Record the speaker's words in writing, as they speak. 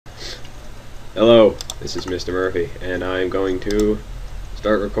Hello, this is Mr. Murphy, and I'm going to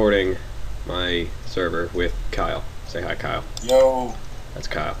start recording my server with Kyle. Say hi, Kyle. Yo. That's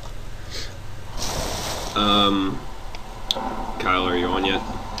Kyle. Kyle, are you on yet?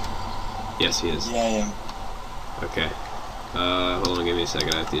 Yes, he is. Yeah, I am. Okay. Hold on, give me a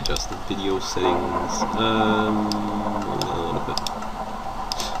second. I have to adjust the video settings. A little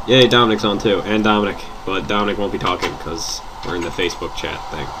bit. Yay, Dominic's on too, and Dominic. But Dominic won't be talking because we're in the Facebook chat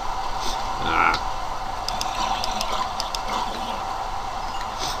thing.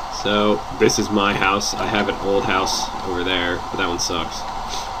 So, this is my house. I have an old house over there, but that one sucks.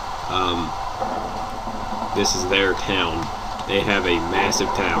 This is their town. They have a massive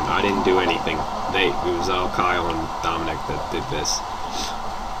town. I didn't do anything. It was all Kyle and Dominic that did this.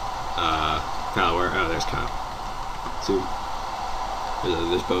 Kyle, where? Oh, there's Kyle. Zoom.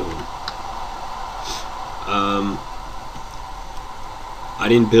 There's both of them. I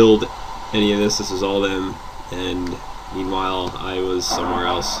didn't build any of this. This is all them. And meanwhile, I was somewhere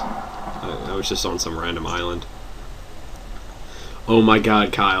else. I was just on some random island. Oh my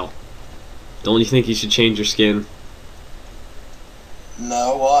god, Kyle. Don't you think you should change your skin?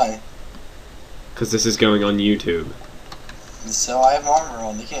 No, why? Because this is going on YouTube. So I have armor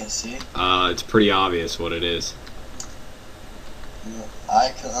on, they can't see. It's pretty obvious what it is. I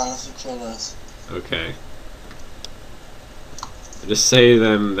could honestly kill this. Okay. Just say to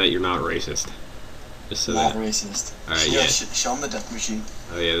them that you're not racist. Just so Not that. racist. Alright, yeah. Show them the death machine.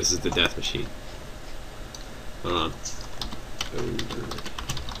 Oh yeah, this is the death machine. Hold on.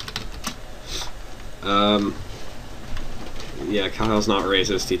 Yeah, Kyle's not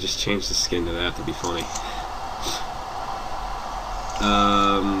racist. He just changed his skin to that to be funny.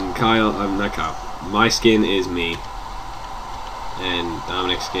 Kyle, not Kyle. My skin is me, and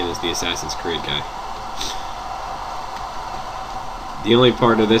Dominic's skin is the Assassin's Creed guy. The only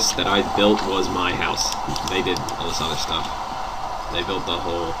part of this that I built was my house. They did all this other stuff. They built the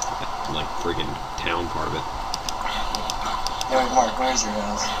whole, like, friggin' town part of it. Yeah, wait, Mark, where's your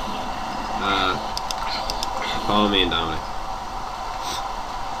house? Follow me and Dominic.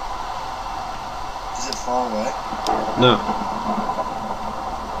 Is it far away? No.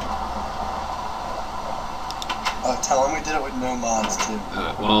 Oh, tell them we did it with no mods, too.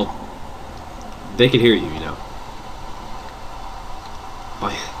 Well, they could hear you, you know.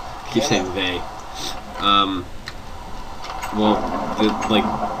 I keep saying they. Well,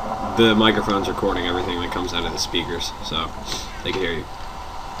 the microphone's recording everything that comes out of the speakers, so they can hear you.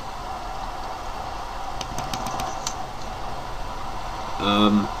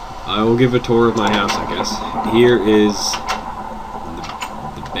 I will give a tour of my house, I guess. Here is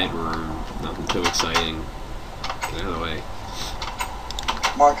the bedroom. Nothing too exciting. Get out of the way.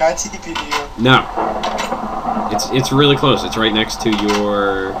 Mark, I TP to you. No. It's really close. It's right next to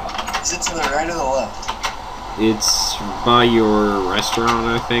your... Is it to the right or the left? It's by your restaurant,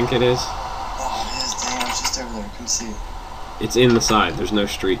 I think it is. Oh, it is. Dang, I was just over there. I couldn't see it. It's in the side. There's no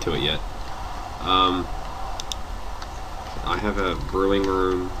street to it yet. I have a brewing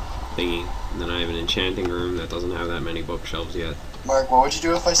room thingy, and then I have an enchanting room that doesn't have that many bookshelves yet. Mark, what would you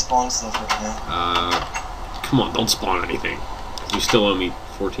do if I spawned stuff right now? Come on, don't spawn anything. You still owe me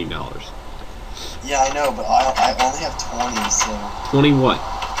 $14. Yeah, I know, but I only have 20, so... 20 what?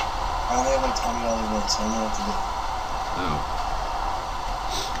 I only have like $20 bills, so I don't know what to do. Oh.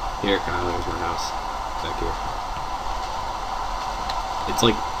 Here, Kyle, there's my house. Back here. It's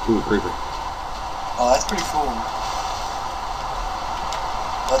like... Ooh, creeper. Oh, that's pretty cool.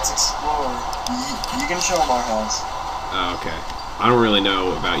 Let's explore. You can show them our house. Oh, okay. I don't really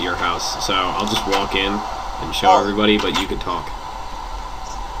know about your house, so I'll just walk in and show everybody, but you can talk.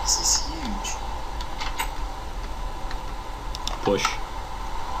 This is huge. Push.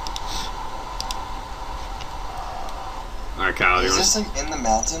 Alright, Kyle, Is this like in the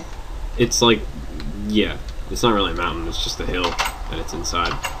mountain? It's like, yeah. It's not really a mountain, it's just a hill, and it's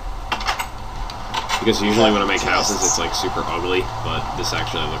inside. Because usually when I make houses, it's like super ugly, but this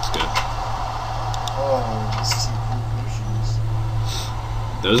actually looks good. Oh, this is some cool potions.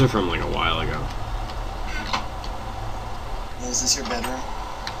 Those are from like a while ago. Is this your bedroom?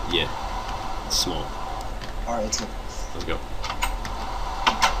 Yeah. It's small. Alright, let's go. Let's go.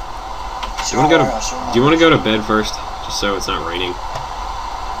 Do you want to go to bed first? Just so it's not raining?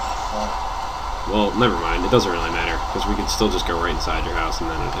 Fine. Well, never mind. It doesn't really matter. Because we can still just go right inside your house and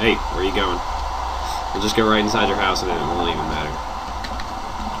then... Hey, where are you going? We'll just go right inside your house and it won't even matter.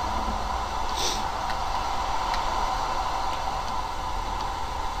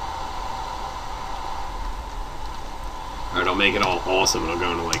 Alright, I'll make it all awesome. It'll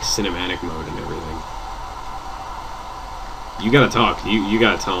go into like cinematic mode and everything. You gotta talk. You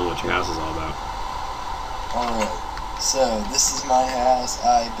gotta tell them what your house is all about. Alright, so this is my house.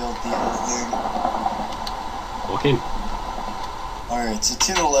 I built the whole thing. Walk in. Alright, so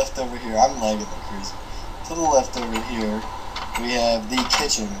to the left over here, I'm lagging like crazy. To the left over here, we have the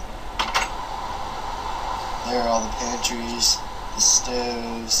kitchen. There are all the pantries, the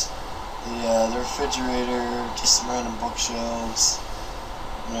stoves, the refrigerator, just some random bookshelves.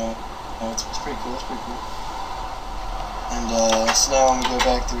 You know, it's pretty cool. It's pretty cool. And so now when we go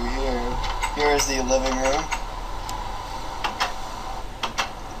back through here, here is the living room.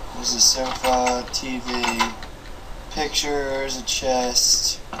 There's a sofa, TV, pictures, a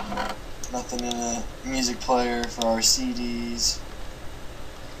chest, nothing in a music player for our CDs.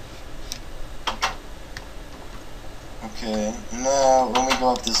 Okay, now when we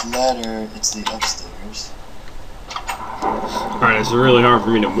go up this ladder, it's the upstairs. Alright, it's really hard for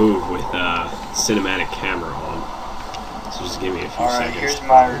me to move with cinematic camera on. So just give me a few seconds. Alright, here's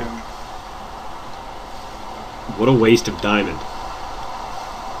my room. What a waste of diamond.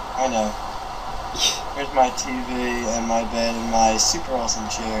 I know. Here's my TV and my bed and my super awesome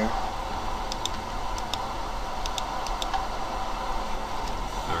chair.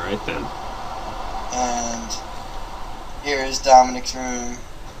 Alright then. And here's Dominic's room.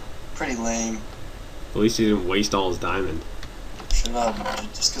 Pretty lame. At least he didn't waste all his diamond. Shut up,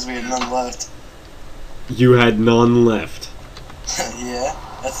 just because we had none left. You had none left. Yeah,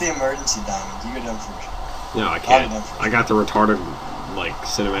 that's the emergency diamond. You go down first. No, I can't. I got the retarded, like,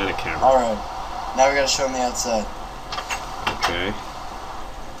 cinematic camera. Alright, now we gotta show them the outside. Okay.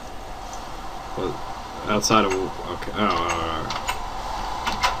 Well, outside of... Okay. Oh,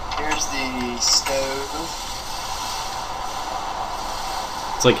 Here's the stove.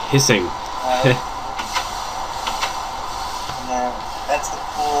 It's like hissing. Now, that's the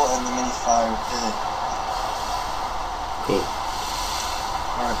pool and the mini fire pit. Cool.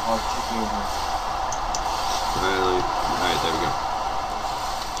 Alright, Paul, take over. Alright, there we go.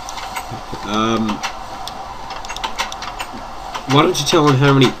 Why don't you tell them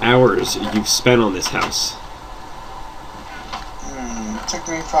how many hours you've spent on this house? It took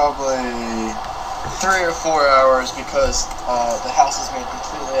me probably 3 or 4 hours because the house is made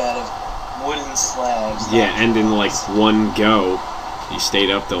completely out of wooden slabs. Yeah, and in like one go, you stayed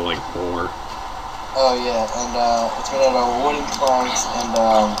up till like 4. Oh yeah, and it's made out of wooden planks and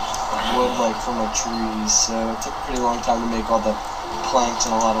wood like from the trees, so it took a pretty long time to make all the planks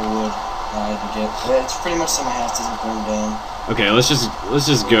and a lot of wood I had to get. But it's pretty much so my house doesn't burn down. Okay, let's just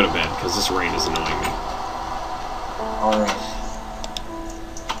go to bed because this rain is annoying me. All right.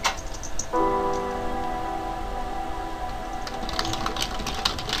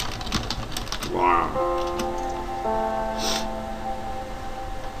 Wow.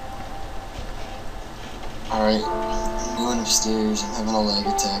 Alright, I'm going upstairs. I'm having a leg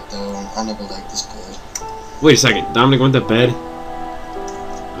attack though. I never liked this bed. Wait a second, Dominic went to bed?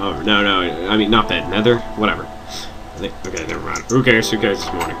 Oh, no, I mean, not bed, nether? Whatever. Okay, never mind. Who cares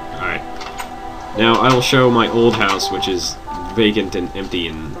this morning? Alright. Now, I will show my old house, which is vacant and empty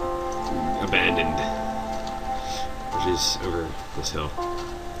and abandoned. Which is over this hill.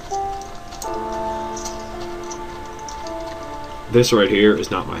 This right here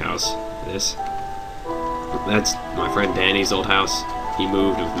is not my house. That's my friend Danny's old house. He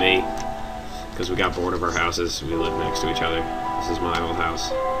moved with me because we got bored of our houses. We live next to each other. This is my old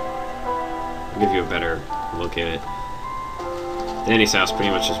house. I'll give you a better look at it. Danny's house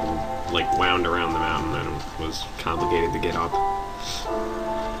pretty much just like wound around the mountain and was complicated to get up.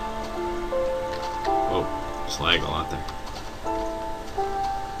 Oh, slag a lot there.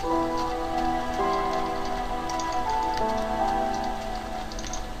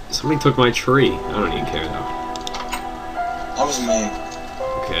 Somebody took my tree. I don't even care though. That was me.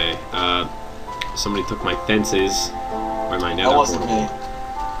 Okay, somebody took my fences, or my nether That wasn't portal. me.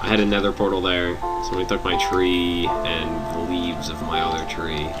 I had a nether portal there. Somebody took my tree and the leaves of my other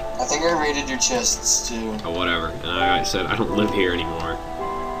tree. I think I raided your chests too. Or whatever. And I said, I don't live here anymore.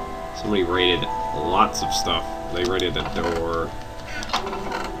 Somebody raided lots of stuff. They raided a door.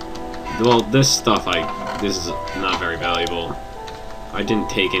 Well, this stuff, this is not very valuable. I didn't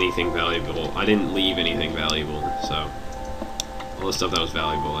take anything valuable. I didn't leave anything valuable, so... all the stuff that was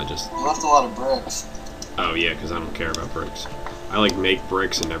valuable, I just... You left a lot of bricks. Oh yeah, because I don't care about bricks. I like make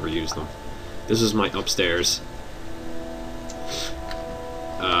bricks and never use them. This is my upstairs.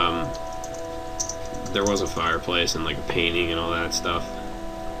 There was a fireplace and like a painting and all that stuff.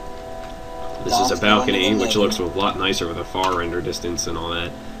 This is a balcony, which looks a lot nicer with a far render distance and all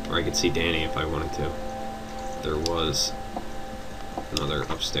that. Or I could see Danny if I wanted to. There was another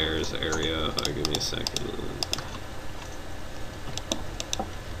upstairs area. Give me a second.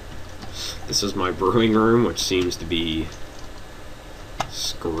 This is my brewing room, which seems to be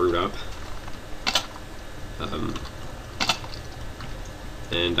screwed up.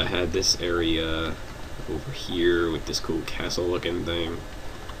 And I had this area over here with this cool castle looking thing.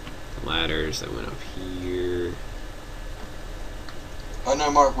 Ladders that went up here. Oh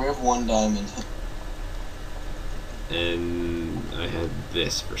no, Mark, we have 1 diamond. And I had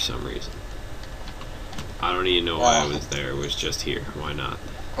this for some reason. I don't even know why I was there. It was just here. Why not?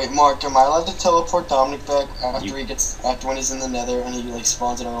 Wait, Mark, am I allowed to teleport Dominic back after when he's in the Nether and he like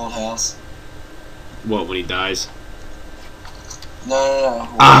spawns in our old house? What, when he dies? No.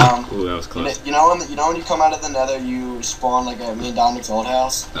 Ooh, that was close. You know when you come out of the Nether, you spawn like at me and Dominic's old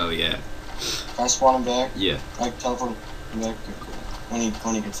house. Oh yeah. Can I spawn him back? Yeah. Like teleport him back. Okay, cool. When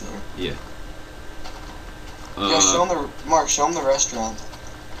he gets there. Yeah. Yeah, show him the restaurant.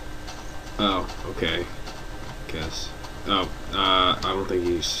 Oh, okay. Guess. Oh, I don't think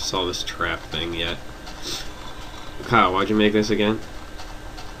you saw this trap thing yet. Kyle, why'd you make this again?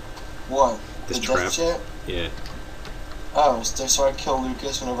 What? This the trap? Death chat? Yeah. Oh, so I'd kill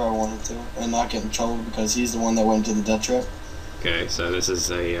Lucas whenever I wanted to, and not get in trouble because he's the one that went to the death trap. Okay, so this is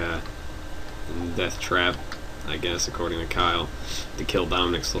a death trap, I guess, according to Kyle, to kill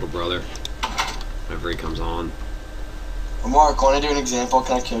Dominic's little brother whenever he comes on. Mark, want to do an example?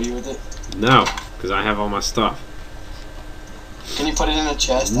 Can I kill you with it? No, because I have all my stuff. Can you put it in a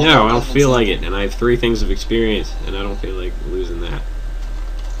chest? No, I don't feel like it, and I have 3 things of experience, and I don't feel like losing that.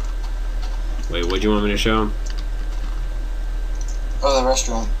 Wait, what do you want me to show him? Oh, the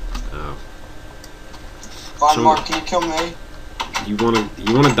restaurant. Oh. Fine, Mark, can you kill me? You wanna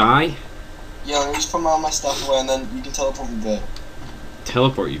die? Yeah, let me just put all my stuff away, and then you can teleport me back.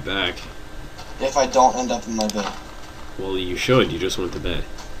 Teleport you back? If I don't end up in my bed. Well, you should. You just went to bed.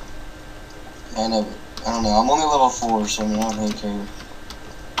 I know, but I don't know. I'm only level 4, so I mean, I don't really care.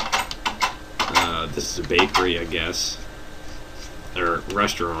 This is a bakery, I guess. Or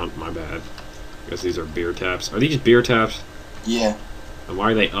restaurant, my bad. I guess these are beer taps. Are these beer taps? Yeah. And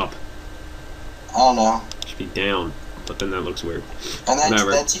why are they up? I don't know. Should be down, but then that looks weird. And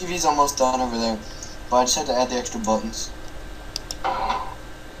that TV's almost done over there, but I just had to add the extra buttons.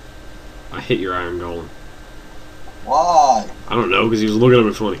 I hit your iron golem. Why? I don't know, because he was looking at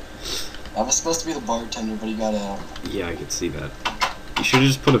me funny. I was supposed to be the bartender, but he got out. Yeah, I could see that. You should have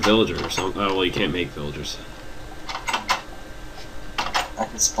just put a villager or something. Oh, well, you can't make villagers. I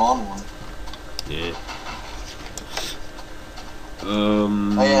could spawn one. Yeah. Oh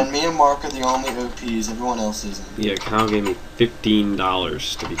yeah, and me and Mark are the only OPs. Everyone else isn't. Yeah, Kyle gave me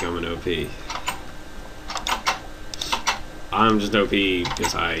 $15 to become an OP. I'm just OP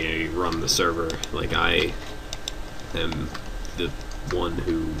because I run the server. Like, I am the one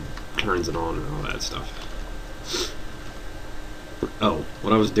who turns it on and all that stuff. Oh,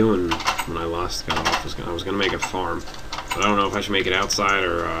 what I was doing when I last got off was I was gonna make a farm, but I don't know if I should make it outside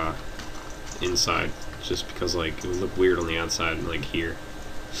or inside. Just because, like, it would look weird on the outside and, like, here.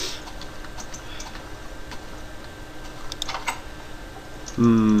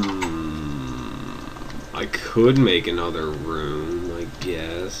 I could make another room, I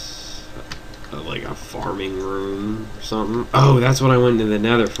guess. Like a farming room or something. Oh, that's what I went into the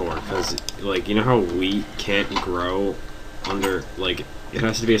Nether for. Because, like, you know how wheat can't grow under, like, it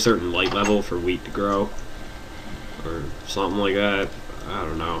has to be a certain light level for wheat to grow? Or something like that. I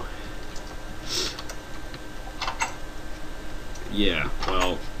don't know. Yeah,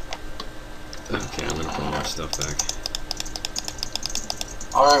 well, okay, I'm gonna put all my stuff back.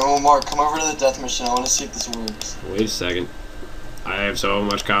 Alright, well, Mark, come over to the death machine. I want to see if this works. Wait a second. I have so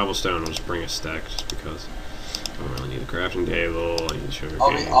much cobblestone, I'll just bring a stack just because. I don't really need a crafting table, I need sugar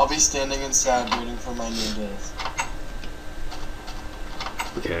cane. I'll be standing inside waiting for my near death.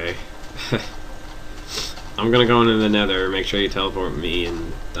 Okay. I'm gonna go into the Nether, make sure you teleport me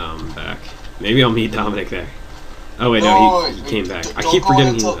and Dom back. Maybe I'll meet Dominic there. Oh wait, no, he came back. I keep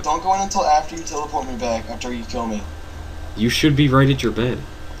forgetting he left. Don't go in until after you teleport me back, after you kill me. You should be right at your bed.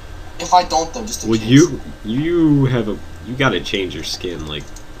 If I don't, though, just in case. You gotta change your skin, like,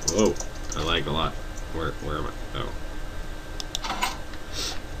 whoa, I like a lot. Where am I? Oh.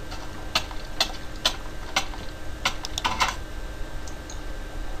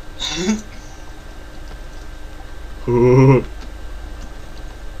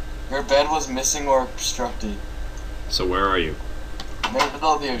 Your bed was missing or obstructed. So where are you? Middle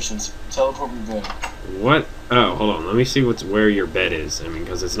of the oceans. Teleport me back. What? Oh, hold on. Let me see where your bed is. I mean,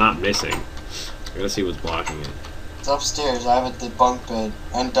 because it's not missing. I gotta see what's blocking it. It's upstairs. I have a bunk bed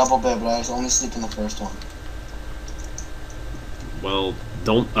and double bed, but I only sleep in the first one. Well,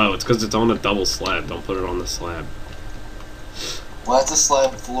 don't. Oh, it's because it's on a double slab. Don't put it on the slab. Well, that's a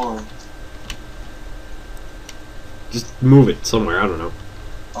slab floor. Just move it somewhere. I don't know.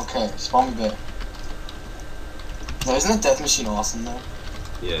 Okay, spawn me back. Now, isn't that death machine awesome though?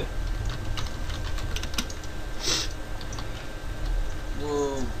 Yeah.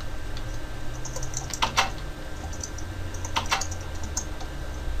 Yay.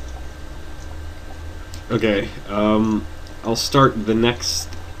 Okay. I'll start the next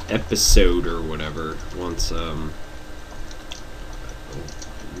episode or whatever once. I'll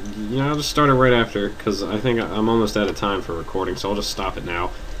just start it right after because I think I'm almost out of time for recording, so I'll just stop it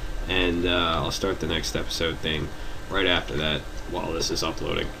now, and I'll start the next episode thing right after that while this is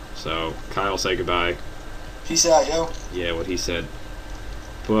uploading. So, Kyle, say goodbye. Peace out, yo. Yeah, what he said.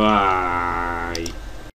 Bye.